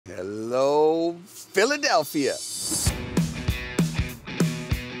Hello, Philadelphia.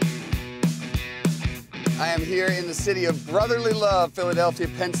 I am here in the city of brotherly love, Philadelphia,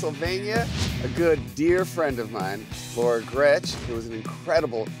 Pennsylvania. A good dear friend of mine, Laura Gretch, who is an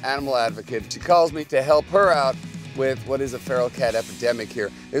incredible animal advocate. She calls me to help her out with what is a feral cat epidemic here.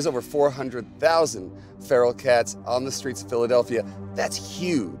 There's over 400,000 feral cats on the streets of Philadelphia. That's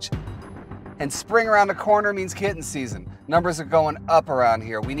huge. And spring around the corner means kitten season. Numbers are going up around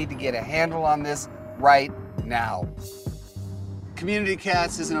here. We need to get a handle on this right now. Community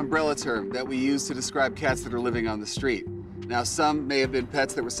cats is an umbrella term that we use to describe cats that are living on the street. Now, some may have been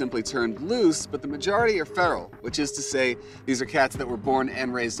pets that were simply turned loose, but the majority are feral, which is to say these are cats that were born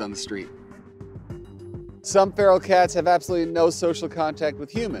and raised on the street. Some feral cats have absolutely no social contact with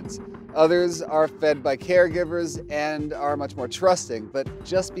humans. Others are fed by caregivers and are much more trusting, but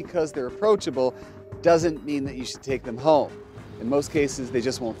just because they're approachable doesn't mean that you should take them home. In most cases, they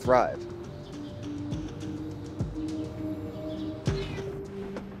just won't thrive.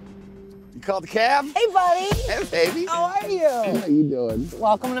 You called the cab? Hey, buddy. Hey, baby. How are you? How you doing?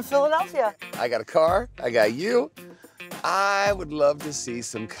 Welcome to Philadelphia. I got a car. I got you. I would love to see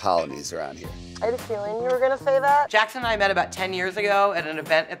some colonies around here. I had a feeling you were going to say that. Jackson and I met about 10 years ago at an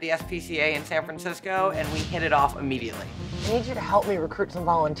event at the SPCA in San Francisco, and we hit it off immediately. I need you to help me recruit some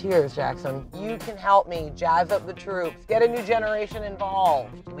volunteers, Jackson. You can help me jazz up the troops, get a new generation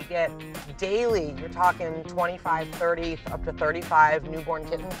involved. We get daily, you're talking 25, 30, up to 35 newborn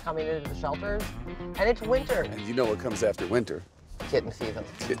kittens coming into the shelters, and it's winter. And you know what comes after winter? Kitten season.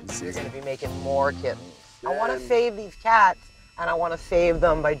 Kitten season. You're going to be making more kittens. I want to save these cats, and I want to save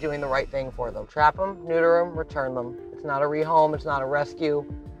them by doing the right thing for them. Trap them, neuter them, return them. It's not a rehome, it's not a rescue.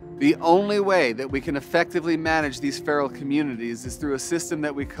 The only way that we can effectively manage these feral communities is through a system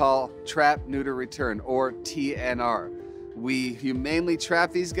that we call Trap, Neuter, Return, or TNR. We humanely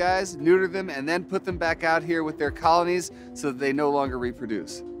trap these guys, neuter them, and then put them back out here with their colonies so that they no longer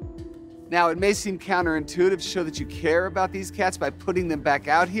reproduce. Now, it may seem counterintuitive to show that you care about these cats by putting them back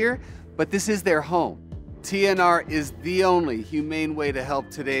out here, but this is their home. TNR is the only humane way to help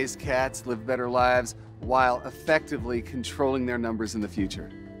today's cats live better lives while effectively controlling their numbers in the future.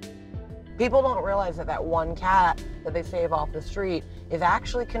 People don't realize that that one cat that they save off the street is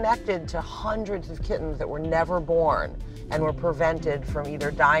actually connected to hundreds of kittens that were never born and were prevented from either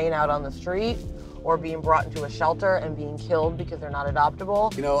dying out on the street or being brought into a shelter and being killed because they're not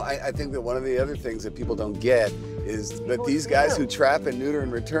adoptable. You know, I think that one of the other things that people don't get is that these guys who trap and neuter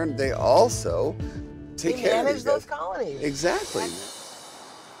and return, they also take care of manage those colonies. Exactly.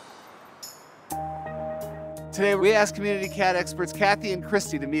 Today, we asked community cat experts Kathy and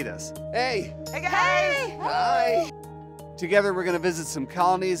Christy to meet us. Hey! Hey, guys! Hey. Hi! Together, we're going to visit some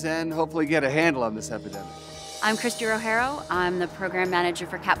colonies and hopefully get a handle on this epidemic. I'm Christy Rojero. I'm the program manager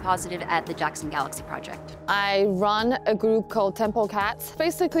for Cat Positive at the Jackson Galaxy Project. I run a group called Temple Cats,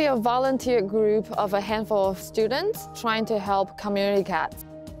 basically a volunteer group of a handful of students trying to help community cats.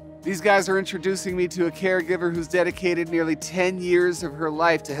 These guys are introducing me to a caregiver who's dedicated nearly 10 years of her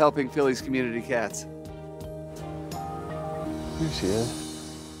life to helping Philly's community cats. Here she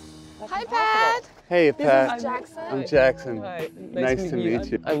is. Hi, Pat. Hey, Pat. This is Jackson. I'm Jackson. Hi. Nice to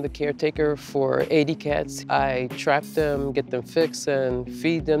meet you. I'm the caretaker for 80 cats. I trap them, get them fixed, and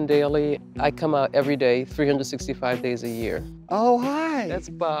feed them daily. I come out every day, 365 days a year. Oh, hi. That's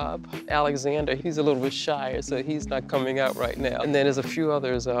Bob. Alexander, he's a little bit shyer, so he's not coming out right now. And then there's a few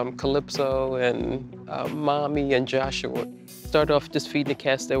others, Calypso and Mommy and Joshua. Started off just feeding the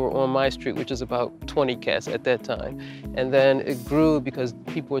cats that were on my street, which is about 20 cats at that time. And then it grew because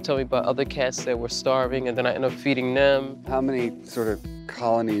people were telling me about other cats that were starving, and then I ended up feeding them. How many sort of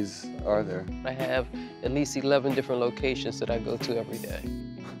colonies are there? I have at least 11 different locations that I go to every day.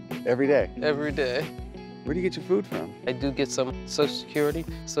 Every day? Every day. Where do you get your food from? I do get some Social Security,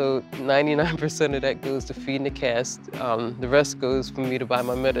 so 99% of that goes to feeding the cats. The rest goes for me to buy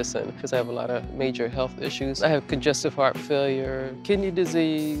my medicine, because I have a lot of major health issues. I have congestive heart failure, kidney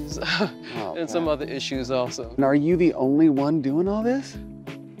disease, and some other issues also. And are you the only one doing all this?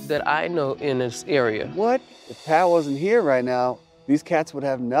 That I know in this area. What? If Pat wasn't here right now, these cats would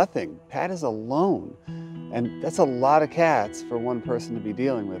have nothing. Pat is alone. And that's a lot of cats for one person to be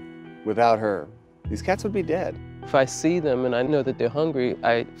dealing with without her. These cats would be dead. If I see them and I know that they're hungry,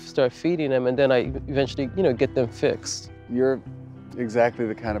 I start feeding them, and then I eventually, get them fixed. You're exactly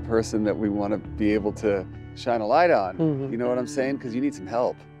the kind of person that we want to be able to shine a light on. Mm-hmm. You know what I'm saying? Because you need some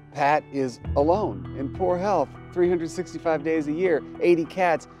help. Pat is alone, in poor health, 365 days a year, 80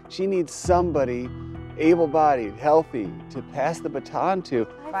 cats. She needs somebody able-bodied, healthy, to pass the baton to.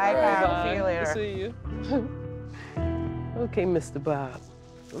 Bye, Pat. See you later. See you. Okay, Mr. Bob.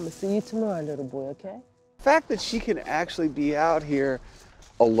 I'm gonna see you tomorrow, little boy, okay? The fact that she can actually be out here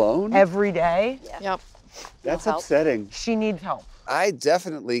alone, Every day, Yep. that's upsetting. she needs help. I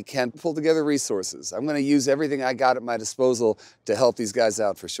definitely can pull together resources. I'm gonna use everything I got at my disposal to help these guys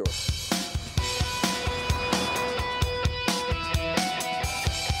out for sure.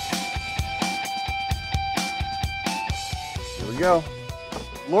 Here we go.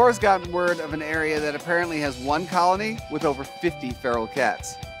 Laura's gotten word of an area that apparently has one colony with over 50 feral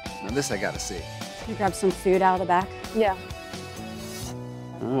cats. Now this I gotta see. Can you grab some food out of the back? Yeah.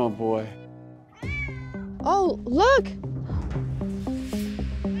 Oh boy. Oh, look!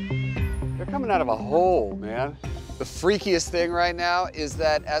 They're coming out of a hole, man. The freakiest thing right now is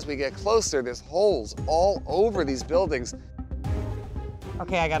that as we get closer, there's holes all over these buildings.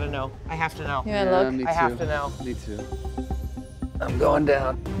 Okay, I gotta know. I have to know. Yeah, look. me I have too. to know. Me too. I'm going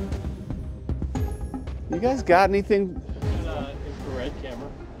down. You guys got anything? Infrared camera.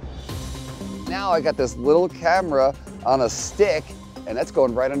 Now I got this little camera on a stick, and that's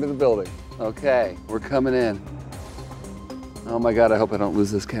going right under the building. Okay, we're coming in. Oh my God, I hope I don't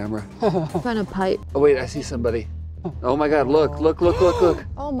lose this camera. Find a pipe. Oh wait, I see somebody. Oh my God, look, look, look, look, look.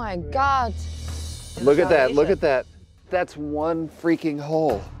 Oh my God. Look at that, look at that. That's one freaking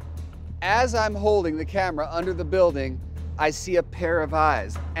hole. As I'm holding the camera under the building, I see a pair of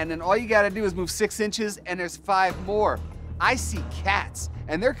eyes. And then all you gotta do is move 6 inches and there's 5 more. I see cats,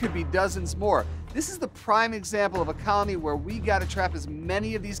 and there could be dozens more. This is the prime example of a colony where we gotta trap as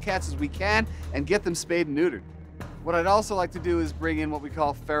many of these cats as we can and get them spayed and neutered. What I'd also like to do is bring in what we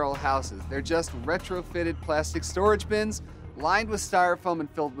call feral houses. They're just retrofitted plastic storage bins lined with styrofoam and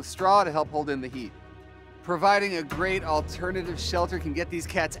filled with straw to help hold in the heat. Providing a great alternative shelter can get these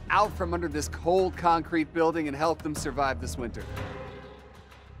cats out from under this cold concrete building and help them survive this winter.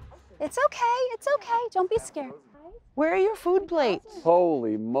 It's okay, don't be scared. Where are your food plates?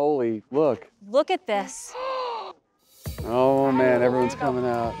 Holy moly, look. Look at this. Oh man, everyone's coming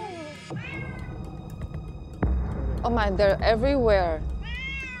out. Oh my, they're everywhere.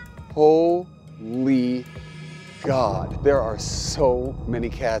 Holy God, there are so many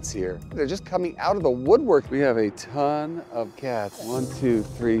cats here. They're just coming out of the woodwork. We have a ton of cats. 1, 2,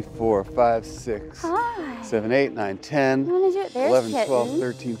 3, 4, 5, 6, Hi. 7, 8, 9, 10, You wanna do it? There's 11, kittens. 12,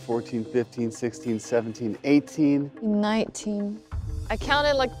 13, 14, 15, 16, 17, 18. 19. I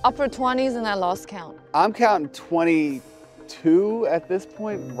counted like upper 20s and I lost count. I'm counting 22 at this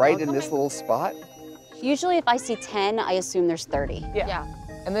point, right in this little spot. Usually if I see 10, I assume there's 30. Yeah.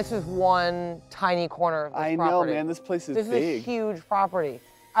 And this is one tiny corner of this I know, property. man, this place is This big. is a huge property.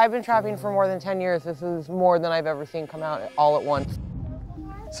 I've been trapping for more than 10 years. This is more than I've ever seen come out all at once.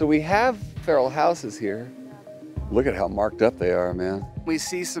 So we have feral houses here. Look at how marked up they are, man. We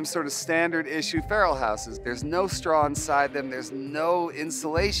see some sort of standard issue feral houses. There's no straw inside them. There's no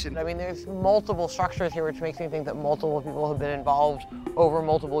insulation. I mean, there's multiple structures here, which makes me think that multiple people have been involved over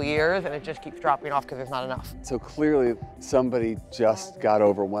multiple years, and it just keeps dropping off because there's not enough. So clearly somebody just got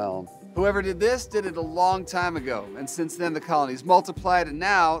overwhelmed. Whoever did this did it a long time ago, and since then the colonies multiplied, and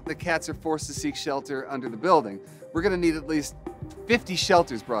now the cats are forced to seek shelter under the building. We're gonna need at least 50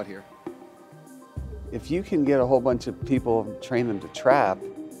 shelters brought here. If you can get a whole bunch of people and train them to trap,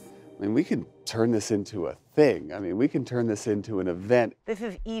 I mean, we can turn this into a thing. I mean, we can turn this into an event. This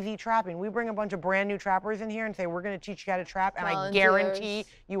is easy trapping. We bring a bunch of brand new trappers in here and say, we're gonna teach you how to trap, and I Volunteers. guarantee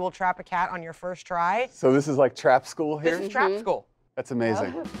you will trap a cat on your first try. So this is like trap school here? This is trap school. That's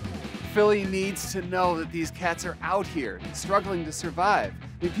amazing. Philly needs to know that these cats are out here, struggling to survive.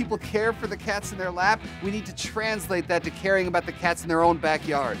 When people care for the cats in their lap, we need to translate that to caring about the cats in their own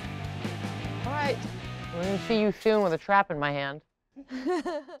backyard. All right. We're gonna see you soon with a trap in my hand.